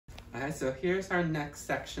Okay, so here's our next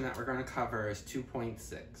section that we're going to cover is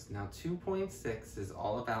 2.6. Now 2.6 is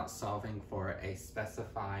all about solving for a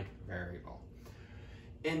specified variable.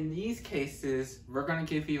 In these cases, we're going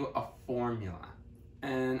to give you a formula.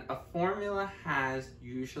 And a formula has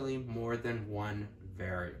usually more than one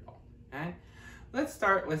variable. Okay? Let's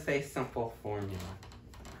start with a simple formula.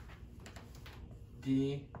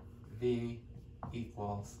 dV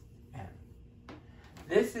equals m.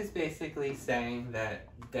 This is basically saying that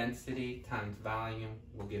density times volume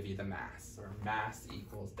will give you the mass, or mass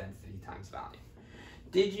equals density times volume.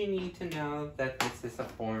 Did you need to know that this is a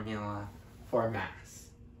formula for mass?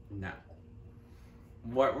 No.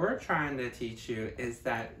 What we're trying to teach you is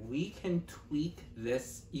that we can tweak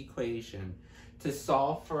this equation to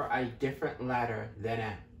solve for a different letter than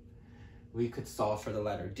m. We could solve for the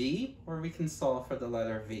letter D, or we can solve for the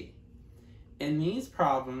letter V. In these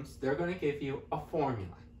problems, they're going to give you a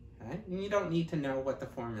formula. Okay? And you don't need to know what the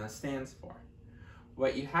formula stands for.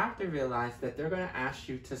 What you have to realize that they're going to ask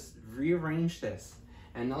you to rearrange this,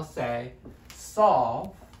 and they'll say,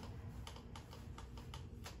 solve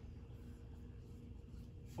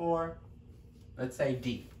for, let's say,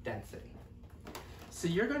 D, density. So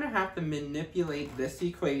you're going to have to manipulate this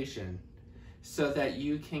equation so that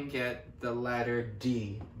you can get the letter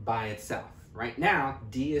D by itself. Right now,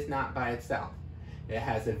 D is not by itself. It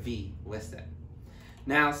has a V listed.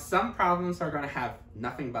 Now, some problems are going to have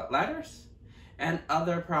nothing but letters, and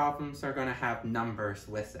other problems are going to have numbers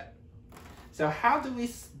listed. So how do we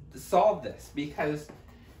solve this? Because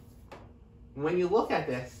when you look at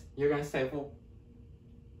this, you're going to say, well,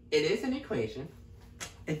 it is an equation.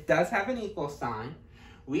 It does have an equal sign.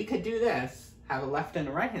 We could do this, have a left and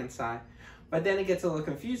a right-hand side, but then it gets a little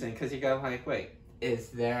confusing because you go like, wait, is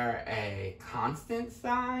there a constant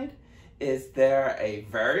side? Is there a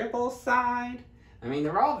variable side? I mean,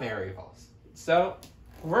 they're all variables. So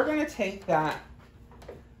we're going to take that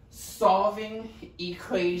solving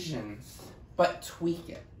equations, but tweak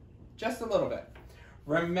it just a little bit.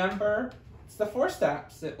 Remember, it's the 4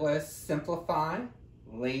 steps. It was simplify,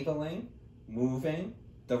 labeling, moving,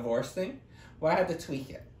 divorcing. Well, I had to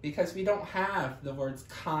tweak it because we don't have the words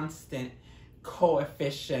constant,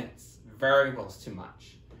 coefficients, variables too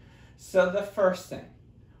much. So the first thing,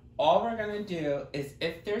 all we're going to do is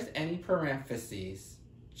if there's any parentheses,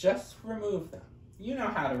 just remove them. You know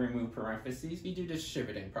how to remove parentheses. We do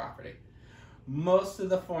distributing property. Most of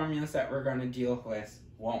the formulas that we're going to deal with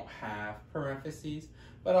won't have parentheses,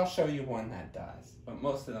 but I'll show you one that does, but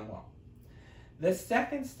most of them won't. The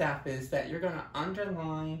second step is that you're going to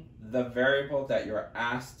underline the variable that you're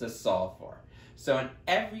asked to solve for. So in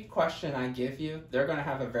every question I give you, they're going to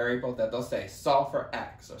have a variable that they'll say solve for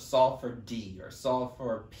X, or solve for D, or solve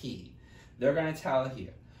for P. They're going to tell you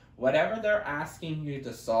whatever they're asking you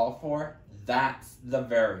to solve for, that's the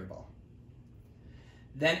variable.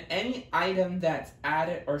 Then any item that's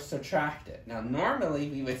added or subtracted. Now normally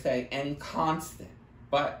we would say any constant,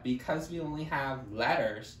 but because we only have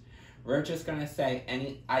letters, we're just going to say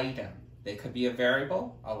any item. They could be a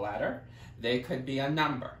variable, a letter. They could be a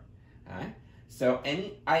number. Okay? So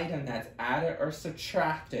any item that's added or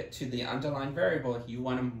subtracted to the underlying variable, you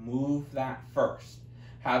want to move that first.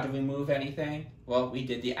 How do we move anything? Well, we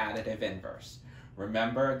did the additive inverse.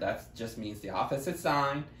 Remember, that just means the opposite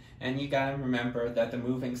sign, and you got to remember that the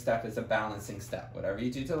moving step is a balancing step. Whatever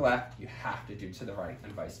you do to the left, you have to do to the right,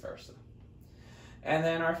 and vice versa. And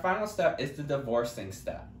then our final step is the divorcing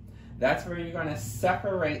step. That's where you're going to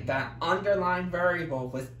separate that underlying variable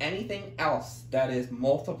with anything else that is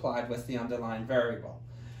multiplied with the underlying variable.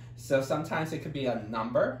 So sometimes it could be a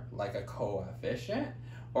number, like a coefficient,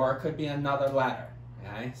 or it could be another letter.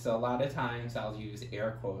 Okay? So a lot of times I'll use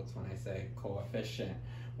air quotes when I say coefficient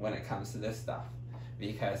when it comes to this stuff.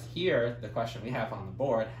 Because here, the question we have on the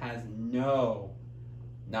board has no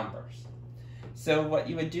numbers. So what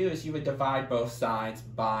you would do is you would divide both sides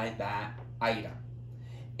by that item.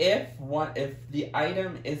 If the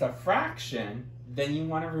item is a fraction, then you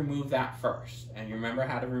want to remove that first. And you remember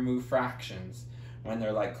how to remove fractions when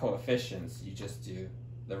they're like coefficients. You just do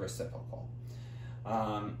the reciprocal.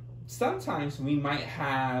 Sometimes we might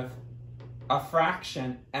have a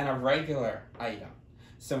fraction and a regular item.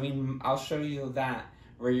 So I'll show you that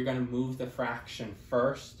where you're going to move the fraction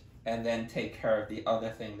first and then take care of the other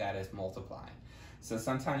thing that is multiplying. So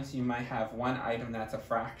sometimes you might have one item that's a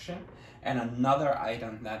fraction and another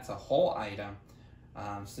item that's a whole item.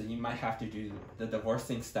 So you might have to do the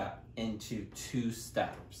divorcing step into 2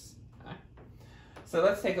 steps. Okay? So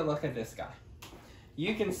let's take a look at this guy.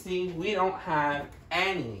 You can see we don't have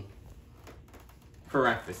any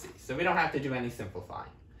parentheses, so we don't have to do any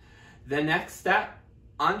simplifying. The next step,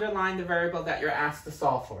 underline the variable that you're asked to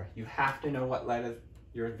solve for. You have to know what letter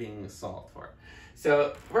you're being solved for.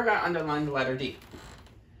 So we're going to underline the letter D.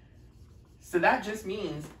 So that just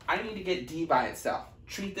means I need to get D by itself.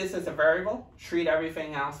 Treat this as a variable. Treat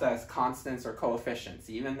everything else as constants or coefficients.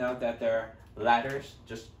 Even though that they're letters,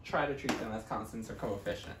 just try to treat them as constants or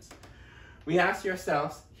coefficients. We ask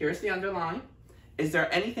ourselves, here's the underline. Is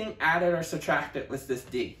there anything added or subtracted with this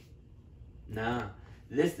D? No.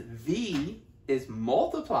 This V is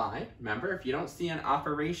multiplied. Remember, if you don't see an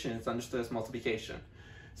operation, it's understood as multiplication.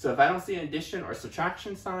 So if I don't see an addition or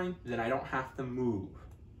subtraction sign, then I don't have to move.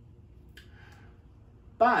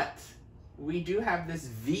 But we do have this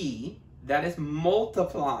V that is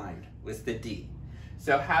multiplied with the D.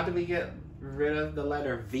 So how do we get rid of the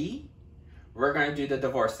letter V? We're going to do the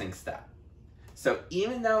divorcing step. So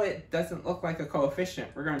even though it doesn't look like a coefficient,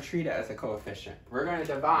 we're going to treat it as a coefficient. We're going to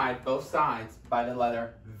divide both sides by the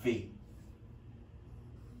letter V.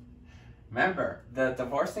 Remember, the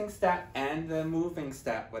divorcing step and the moving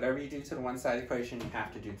step, whatever you do to the one side equation, you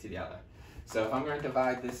have to do to the other. So if I'm going to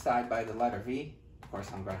divide this side by the letter V, of course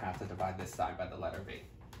I'm going to have to divide this side by the letter V.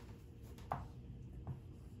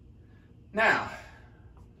 Now,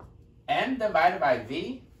 M divided by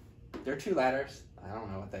V, they're two letters. I don't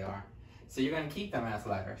know what they are. So you're going to keep them as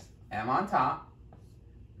letters. M on top,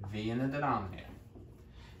 V in the denominator.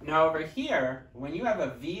 Now over here, when you have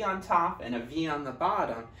a V on top and a V on the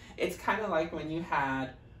bottom, it's kind of like when you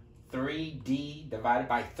had 3D divided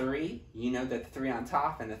by 3. You know that the 3 on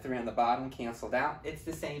top and the 3 on the bottom canceled out. It's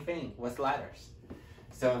the same thing with letters.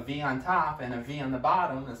 So a V on top and a V on the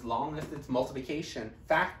bottom, as long as it's multiplication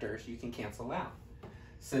factors, you can cancel out.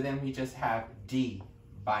 So then we just have D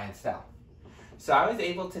by itself. So I was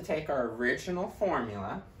able to take our original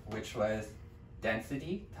formula, which was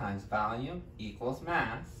density times volume equals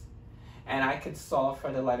mass, and I could solve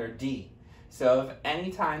for the letter D. So if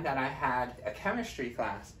any time that I had a chemistry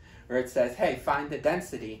class where it says, hey, find the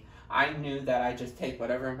density, I knew that I just take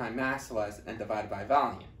whatever my mass was and divide by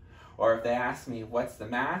volume. Or if they asked me what's the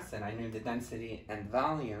mass and I knew the density and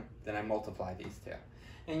volume, then I multiply these two.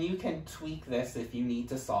 And you can tweak this if you need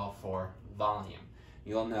to solve for volume.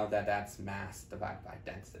 You'll know that that's mass divided by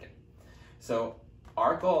density. So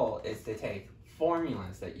our goal is to take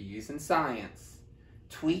formulas that you use in science,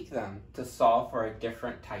 tweak them to solve for a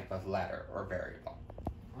different type of letter or variable.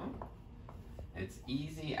 It's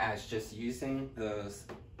easy as just using those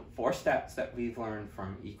 4 steps that we've learned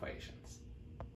from equations.